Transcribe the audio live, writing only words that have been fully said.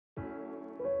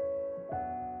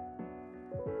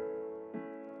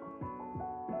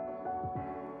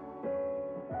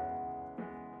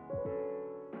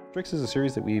Strix is a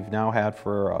series that we've now had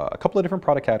for a couple of different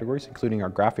product categories, including our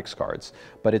graphics cards,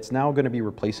 but it's now going to be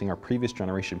replacing our previous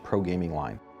generation pro gaming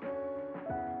line.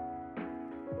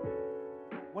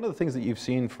 One of the things that you've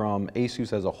seen from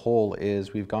ASUS as a whole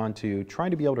is we've gone to trying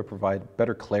to be able to provide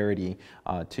better clarity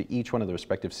to each one of the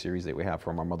respective series that we have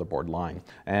from our motherboard line.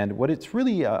 And what it's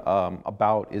really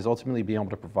about is ultimately being able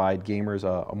to provide gamers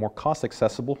a more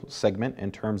cost-accessible segment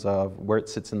in terms of where it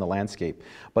sits in the landscape,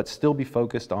 but still be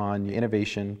focused on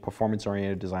innovation,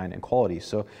 performance-oriented design, and quality.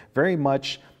 So very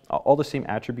much all the same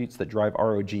attributes that drive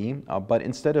ROG, but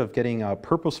instead of getting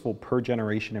purposeful per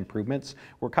generation improvements,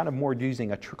 we're kind of more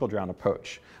using a trickle-down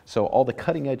approach. So all the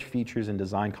cutting-edge features and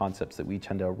design concepts that we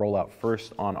tend to roll out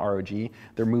first on ROG,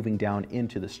 they're moving down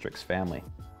into the Strix family.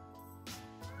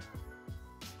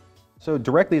 So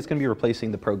directly it's going to be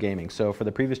replacing the Pro Gaming. So for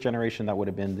the previous generation, that would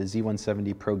have been the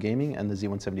Z170 Pro Gaming and the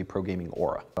Z170 Pro Gaming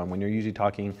Aura. When you're usually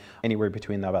talking anywhere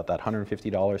between about that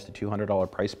 $150 to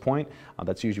 $200 price point,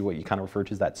 that's usually what you kind of refer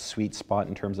to as that sweet spot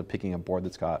in terms of picking a board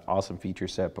that's got awesome feature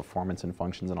set, performance and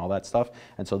functions and all that stuff.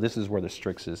 And so this is where the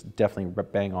Strix is definitely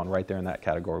bang on right there in that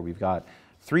category. We've got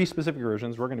 3 specific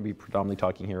versions. We're going to be predominantly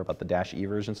talking here about the Dash E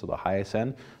version, so the highest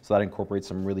end. So that incorporates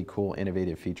some really cool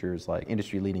innovative features like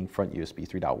industry-leading front USB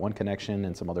 3.1 connection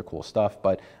and some other cool stuff.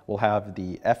 But we'll have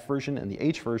the F version and the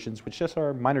H versions, which just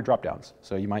are minor drop-downs.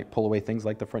 So you might pull away things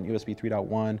like the front USB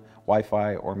 3.1,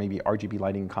 Wi-Fi, or maybe RGB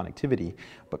lighting connectivity.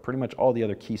 But pretty much all the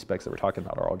other key specs that we're talking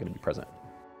about are all going to be present.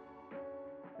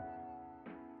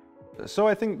 So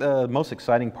I think the most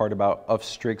exciting part of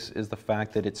Strix is the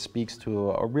fact that it speaks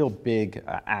to a real big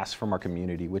ask from our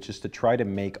community, which is to try to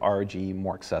make ROG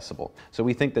more accessible. So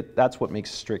we think that that's what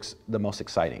makes Strix the most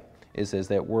exciting, is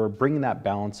that we're bringing that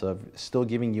balance of still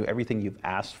giving you everything you've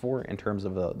asked for in terms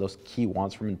of those key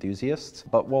wants from enthusiasts,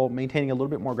 but while maintaining a little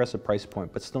bit more aggressive price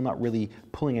point, but still not really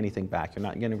pulling anything back. You're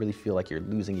not going to really feel like you're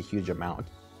losing a huge amount.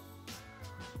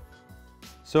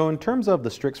 So in terms of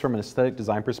the Strix from an aesthetic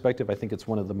design perspective, I think it's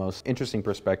one of the most interesting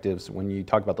perspectives when you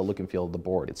talk about the look and feel of the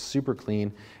board. It's super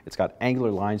clean. It's got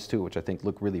angular lines to it, which I think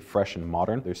look really fresh and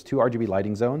modern. There's 2 RGB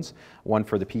lighting zones, one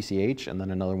for the PCH and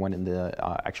then another one in the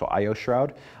actual I/O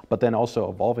shroud. But then also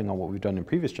evolving on what we've done in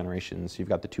previous generations, you've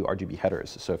got the 2 RGB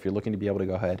headers. So if you're looking to be able to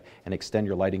go ahead and extend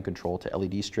your lighting control to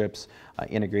LED strips,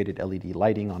 integrated LED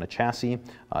lighting on a chassis,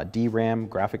 DRAM,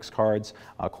 graphics cards,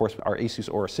 of course our ASUS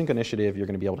Aura Sync initiative, you're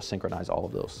going to be able to synchronize all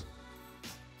of those.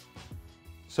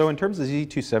 So in terms of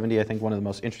Z270, I think one of the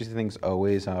most interesting things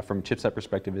always from a chipset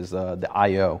perspective is the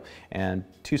I/O, and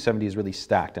 270 is really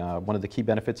stacked. One of the key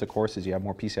benefits, of course, is you have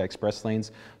more PCI Express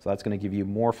lanes, so that's going to give you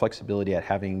more flexibility at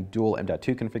having dual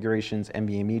M.2 configurations,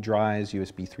 NVMe drives,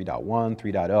 USB 3.1,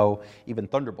 3.0, even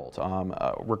Thunderbolt.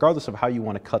 Regardless of how you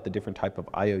want to cut the different type of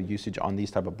I/O usage on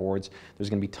these type of boards, there's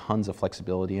going to be tons of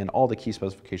flexibility, and all the key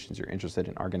specifications you're interested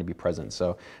in are going to be present.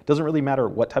 So it doesn't really matter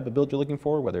what type of build you're looking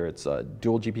for, whether it's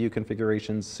dual GPU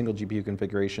configurations, single GPU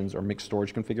configurations, or mixed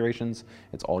storage configurations,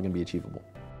 it's all going to be achievable.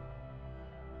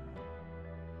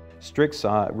 Strix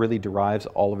really derives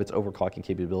all of its overclocking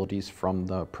capabilities from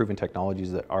the proven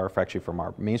technologies that are actually from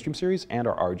our mainstream series and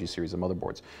our ROG series of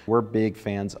motherboards. We're big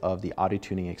fans of the auto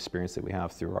tuning experience that we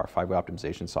have through our 5-way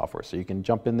optimization software. So you can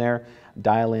jump in there,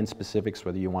 dial in specifics,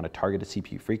 whether you want to target a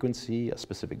CPU frequency, a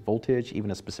specific voltage,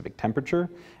 even a specific temperature,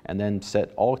 and then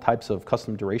set all types of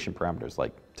custom duration parameters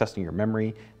like testing your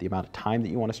memory, the amount of time that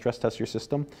you want to stress test your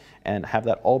system, and have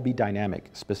that all be dynamic,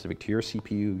 specific to your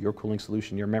CPU, your cooling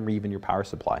solution, your memory, even your power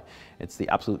supply. It's the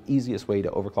absolute easiest way to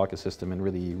overclock a system and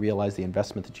really realize the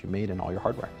investment that you made in all your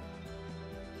hardware.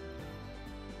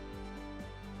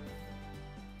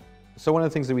 So one of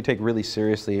the things that we take really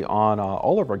seriously on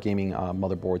all of our gaming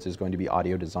motherboards is going to be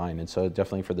audio design. And so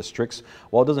definitely for the Strix,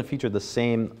 while it doesn't feature the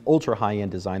same ultra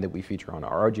high-end design that we feature on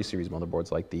our ROG series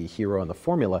motherboards like the Hero and the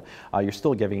Formula, you're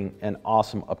still giving an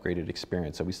awesome upgraded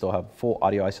experience. So we still have full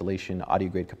audio isolation, audio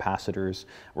grade capacitors.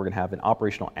 We're going to have an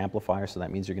operational amplifier, so that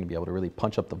means you're going to be able to really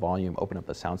punch up the volume, open up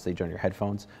the soundstage on your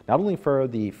headphones, not only for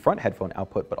the front headphone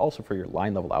output, but also for your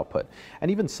line level output.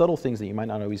 And even subtle things that you might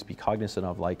not always be cognizant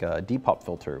of, like a depop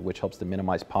filter, which helps to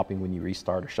minimize popping when you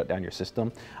restart or shut down your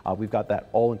system. We've got that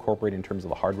all incorporated in terms of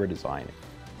the hardware design.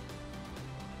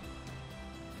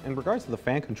 In regards to the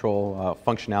fan control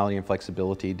functionality and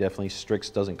flexibility, definitely Strix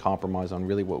doesn't compromise on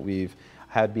really what we've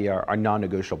had be our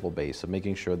non-negotiable base of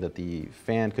making sure that the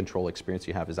fan control experience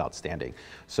you have is outstanding.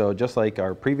 So just like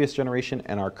our previous generation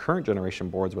and our current generation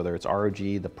boards, whether it's ROG,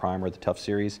 the Prime, or the Tough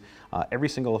series, every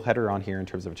single header on here in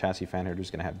terms of a chassis fan header is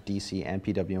going to have DC and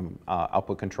PWM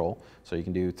output control. So you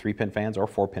can do 3-pin fans or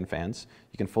 4-pin fans.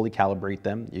 You can fully calibrate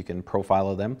them. You can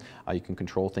profile them. You can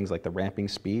control things like the ramping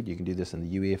speed. You can do this in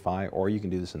the UEFI, or you can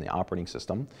do this in the operating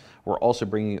system. We're also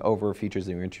bringing over features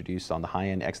that we introduced on the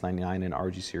high-end X99 and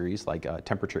ROG series, like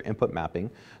temperature input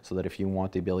mapping, so that if you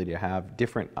want the ability to have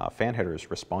different fan headers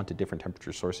respond to different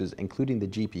temperature sources, including the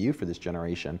GPU for this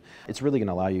generation, it's really going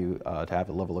to allow you to have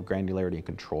a level of granularity and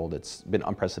control that's been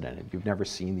unprecedented. You've never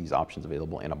seen these options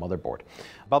available in a motherboard.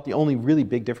 About the only really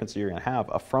big difference that you're going to have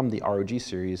from the ROG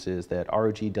series is that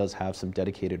ROG does have some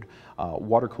dedicated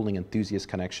water cooling enthusiast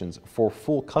connections for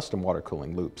full custom water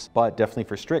cooling loops. But definitely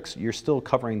for Strix, you're still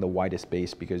covering the widest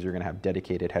base because you're going to have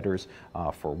dedicated headers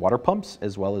for water pumps,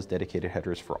 as well as dedicated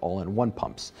headers for all-in-one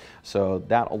pumps. So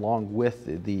that, along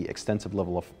with the extensive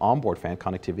level of onboard fan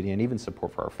connectivity and even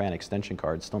support for our fan extension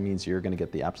card, still means you're going to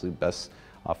get the absolute best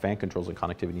fan controls and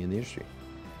connectivity in the industry.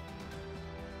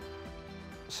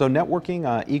 So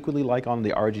networking, equally like on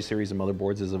the ROG series of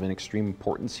motherboards, is of an extreme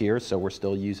importance here. So we're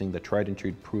still using the tried and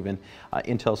true proven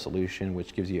Intel solution,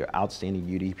 which gives you outstanding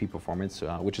UDP performance,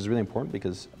 which is really important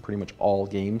because pretty much all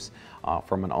games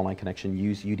from an online connection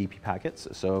use UDP packets.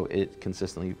 So it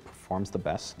consistently performs the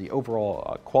best. The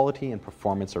overall quality and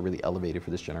performance are really elevated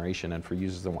for this generation, and for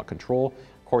users that want control,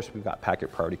 of course, we've got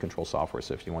packet priority control software.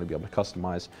 So if you want to be able to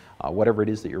customize whatever it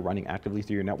is that you're running actively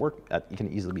through your network, that can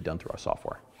easily be done through our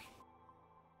software.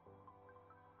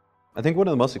 I think one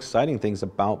of the most exciting things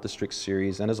about the Strix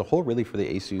series, and as a whole really for the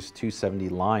ASUS 270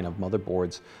 line of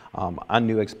motherboards on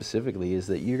Newegg specifically, is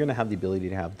that you're going to have the ability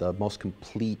to have the most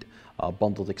complete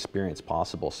bundled experience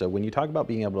possible. So when you talk about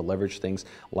being able to leverage things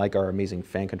like our amazing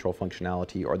fan control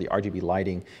functionality or the RGB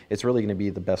lighting, it's really going to be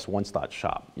the best one-stop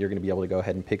shop. You're going to be able to go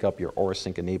ahead and pick up your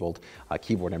AuraSync enabled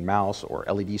keyboard and mouse, or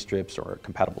LED strips, or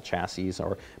compatible chassis,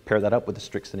 or pair that up with the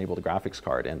Strix enabled graphics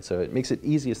card. And so it makes it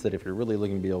easiest that if you're really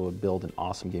looking to be able to build an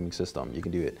awesome gaming system, you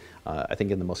can do it, I think,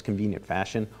 in the most convenient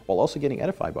fashion, while also getting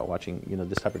edified by watching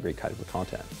this type of great kind of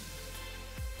content.